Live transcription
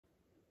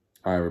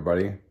Hi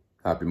everybody,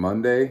 happy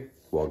Monday.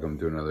 Welcome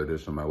to another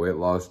edition of my weight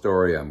loss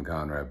story. I'm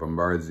Conrad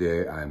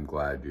Bombardier. I'm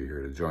glad you're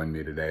here to join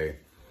me today.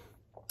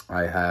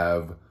 I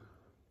have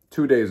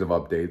 2 days of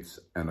updates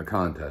and a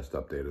contest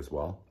update as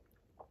well.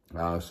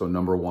 So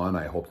number one,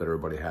 I hope that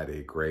everybody had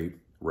a great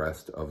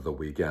rest of the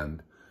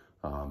weekend.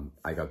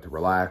 I got to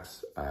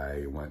relax.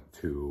 I went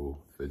to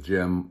the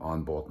gym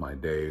on both my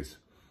days.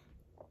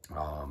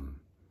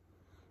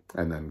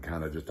 And then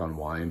kind of just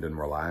unwind and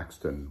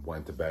relaxed and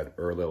went to bed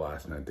early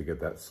last night to get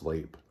that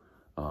sleep.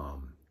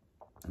 And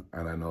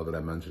I know that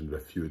I mentioned it a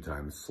few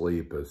times,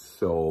 sleep is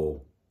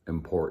so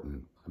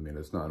important. I mean,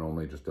 it's not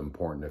only just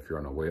important if you're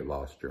on a weight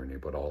loss journey,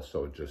 but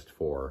also just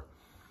for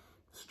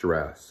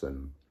stress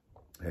and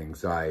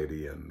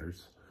anxiety. And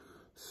there's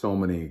so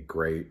many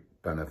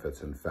great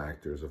benefits and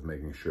factors of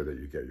making sure that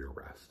you get your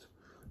rest.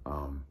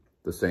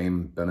 The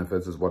same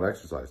benefits as what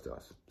exercise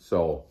does.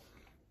 So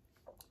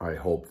I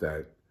hope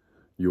that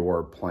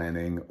you're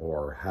planning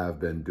or have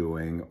been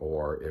doing,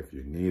 or if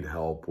you need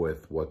help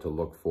with what to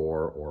look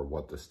for or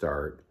what to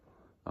start,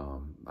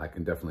 I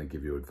can definitely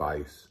give you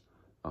advice,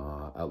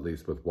 at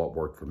least with what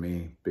worked for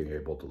me, being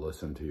able to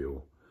listen to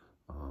you,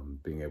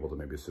 being able to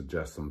maybe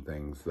suggest some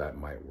things that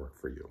might work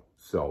for you.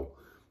 So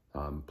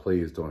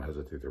please don't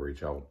hesitate to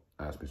reach out,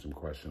 ask me some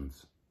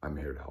questions. I'm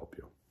here to help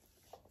you.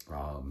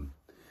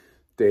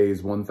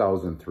 Days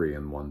 1003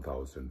 and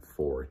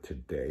 1004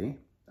 today.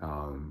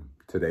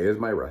 Today is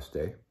my rest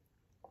day.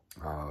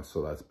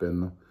 So that's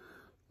been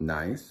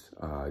nice.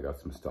 I got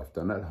some stuff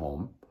done at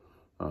home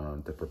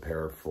to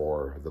prepare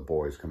for the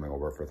boys coming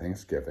over for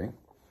Thanksgiving.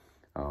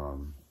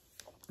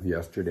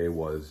 Yesterday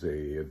was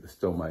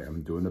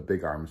I'm doing a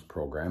big arms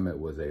program. It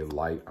was a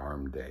light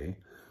arm day.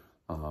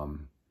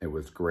 It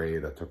was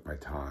great. I took my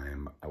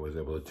time. I was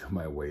able to do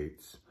my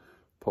weights,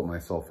 put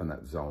myself in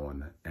that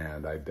zone.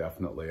 And I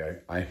definitely,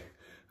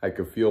 I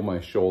could feel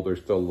my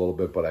shoulders still a little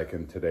bit, but I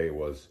can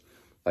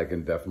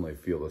definitely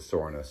feel the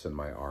soreness in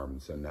my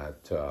arms, and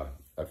that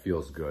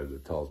feels good.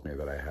 It tells me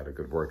that I had a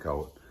good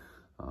workout.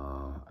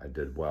 I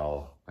did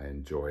well. I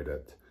enjoyed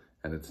it.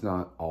 And it's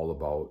not all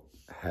about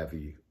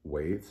heavy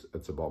weights.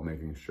 It's about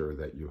making sure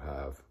that you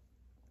have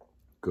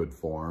good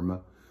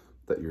form,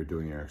 that you're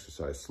doing your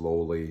exercise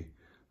slowly,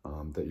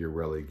 that you're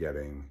really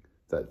getting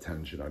that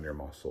tension on your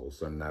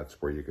muscles. And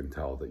that's where you can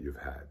tell that you've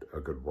had a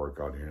good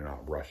workout and you're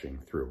not rushing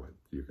through it.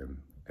 You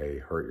can A,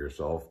 hurt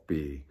yourself,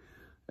 B,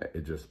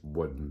 it just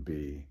wouldn't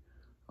be,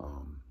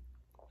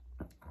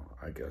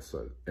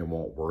 it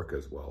won't work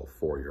as well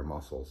for your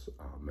muscles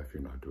if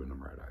you're not doing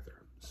them right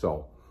either.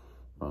 So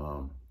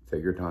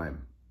take your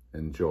time,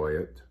 enjoy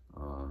it.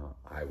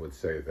 I would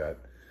say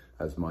that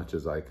as much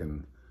as I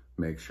can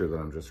make sure that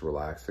I'm just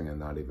relaxing and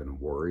not even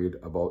worried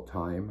about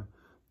time,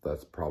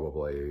 that's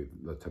probably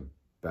the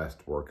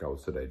best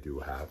workouts that I do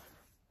have,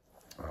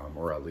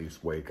 or at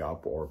least wake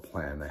up or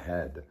plan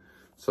ahead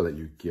so that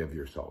you give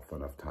yourself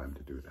enough time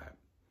to do that.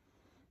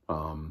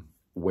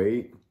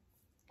 Weight,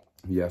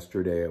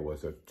 yesterday it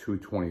was a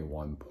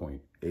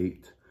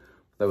 221.8.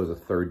 That was the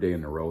third day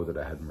in a row that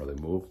I hadn't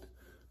really moved.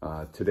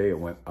 Today it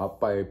went up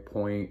by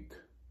 0.8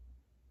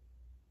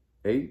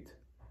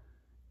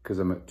 because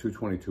I'm at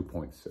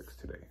 222.6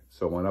 today.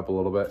 So it went up a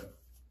little bit.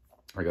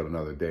 I got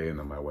another day and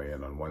then my weigh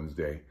in on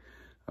Wednesday.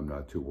 I'm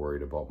not too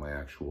worried about my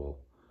actual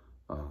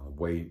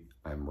weight.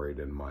 I'm right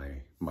in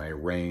my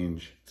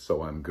range,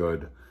 so I'm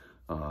good.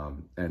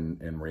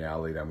 And in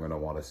reality, I'm going to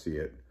want to see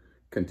it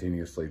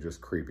continuously just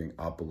creeping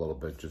up a little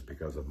bit just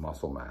because of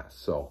muscle mass.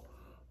 So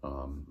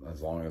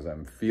as long as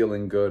I'm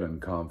feeling good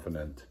and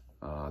confident,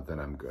 then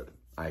I'm good.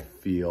 I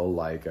feel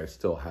like I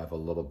still have a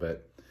little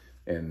bit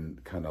in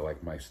kind of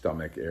like my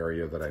stomach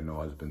area that I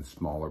know has been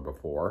smaller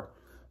before.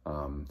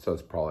 So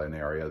it's probably an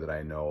area that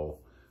I know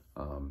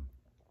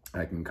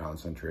I can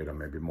concentrate on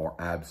maybe more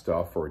ab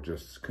stuff or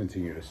just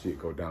continue to see it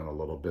go down a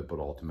little bit. But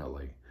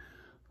ultimately,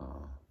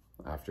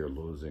 after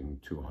losing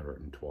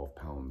 212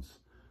 pounds,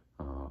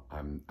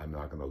 I'm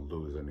not going to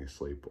lose any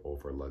sleep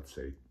over, let's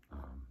say,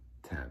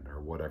 10 or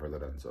whatever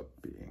that ends up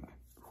being.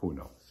 Who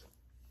knows?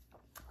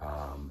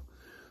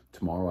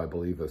 Tomorrow, I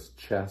believe, is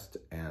chest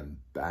and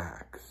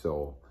back.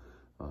 So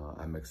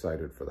I'm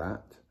excited for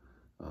that.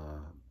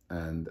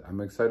 And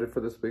I'm excited for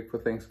this week for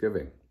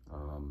Thanksgiving.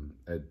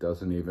 It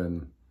doesn't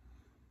even,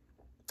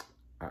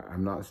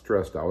 I'm not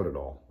stressed out at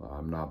all.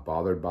 I'm not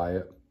bothered by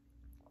it.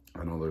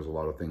 I know there's a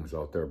lot of things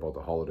out there about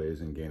the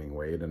holidays and gaining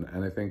weight.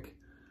 And I think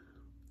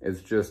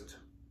it's just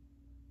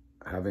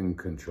having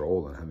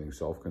control and having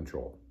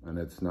self-control. And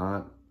it's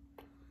not,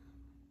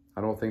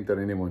 I don't think that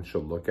anyone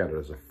should look at it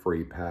as a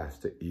free pass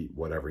to eat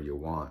whatever you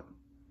want.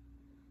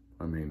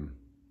 I mean,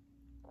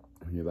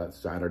 that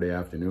Saturday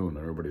afternoon,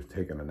 everybody's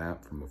taking a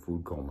nap from a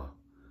food coma.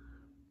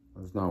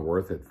 That's not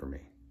worth it for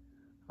me.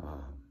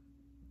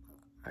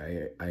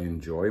 I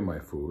enjoy my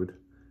food.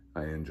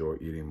 I enjoy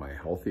eating my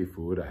healthy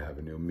food. I have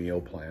a new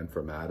meal plan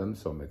for Madam,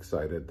 so I'm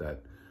excited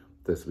that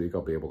this week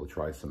I'll be able to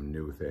try some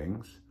new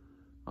things.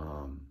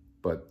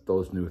 But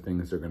those new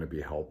things are going to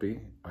be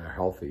healthy.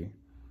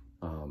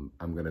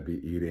 I'm going to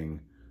be eating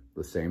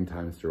the same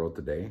times throughout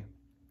the day,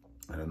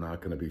 and I'm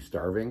not going to be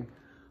starving.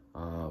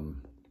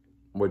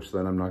 which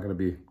then I'm not going to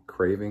be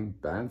craving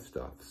bad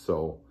stuff.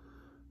 So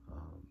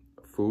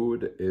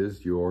food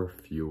is your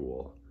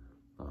fuel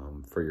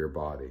for your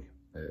body.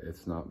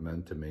 It's not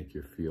meant to make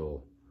you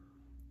feel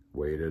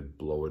weighted,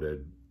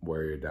 bloated,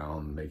 wear you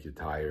down, make you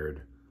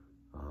tired.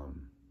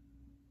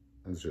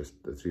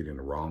 It's eating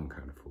the wrong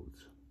kind of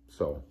foods.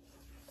 So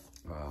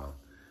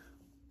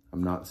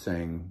I'm not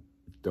saying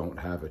don't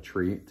have a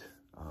treat,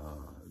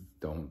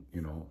 don't,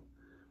 you know,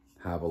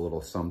 have a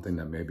little something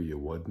that maybe you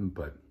wouldn't,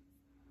 but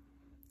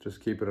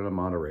just keep it in a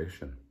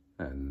moderation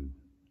and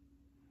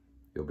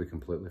you'll be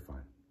completely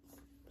fine.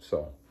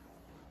 So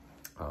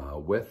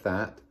with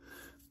that,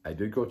 I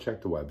did go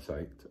check the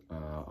website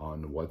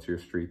on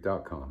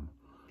whatsyourstreet.com.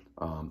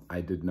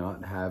 I did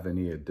not have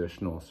any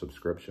additional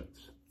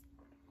subscriptions.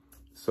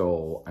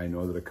 So I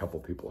know that a couple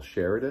people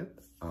shared it,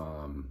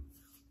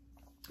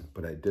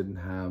 but I didn't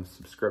have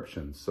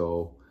subscriptions.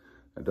 So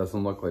it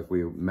doesn't look like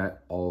we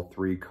met all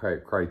three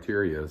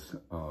criterias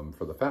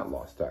for the fat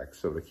loss tax.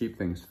 So to keep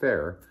things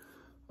fair,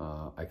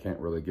 I can't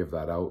really give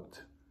that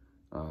out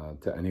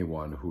to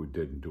anyone who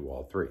didn't do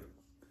all three.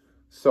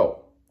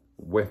 So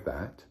with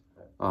that,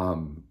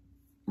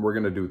 we're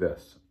going to do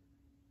this.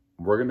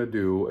 We're going to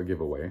do a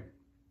giveaway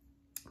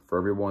for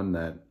everyone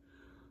that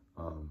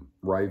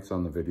writes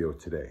on the video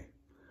today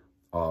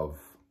of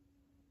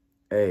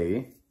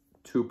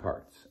two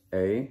parts.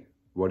 A,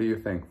 what are you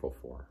thankful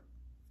for?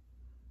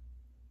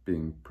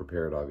 Being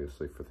prepared,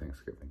 obviously, for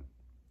Thanksgiving.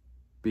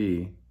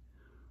 B,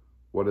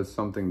 what is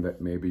something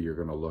that maybe you're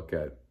going to look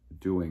at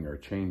doing or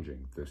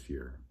changing this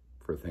year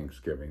for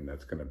Thanksgiving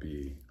that's going to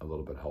be a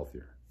little bit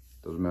healthier?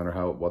 Doesn't matter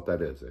what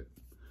that is. It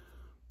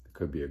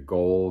could be a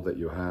goal that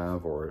you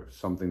have or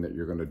something that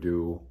you're going to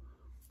do,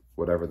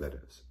 whatever that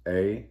is.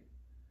 A,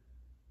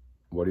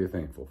 what are you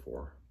thankful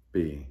for?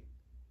 B,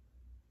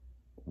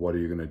 what are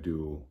you going to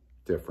do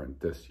different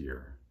this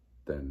year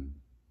than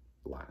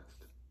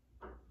last?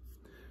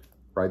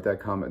 Write that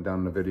comment down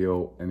in the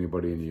video,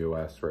 anybody in the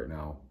US right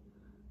now,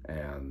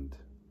 and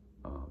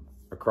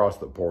across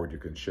the board you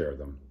can share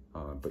them,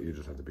 but you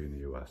just have to be in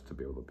the US to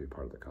be able to be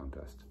part of the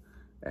contest,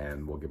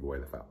 and we'll give away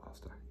the fat loss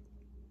tag.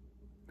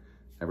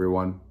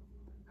 Everyone,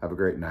 have a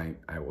great night.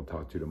 I will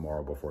talk to you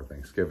tomorrow before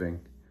Thanksgiving,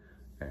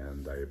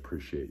 and I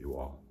appreciate you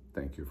all.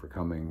 Thank you for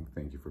coming.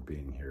 Thank you for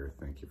being here.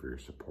 Thank you for your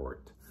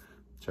support.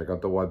 Check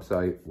out the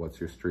website,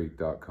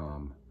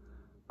 whatsyourstreet.com.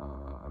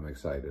 I'm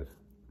excited,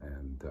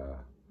 and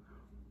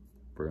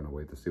we're going to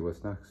wait to see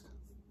what's next.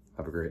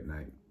 Have a great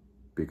night.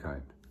 Be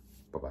kind.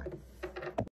 Bye-bye.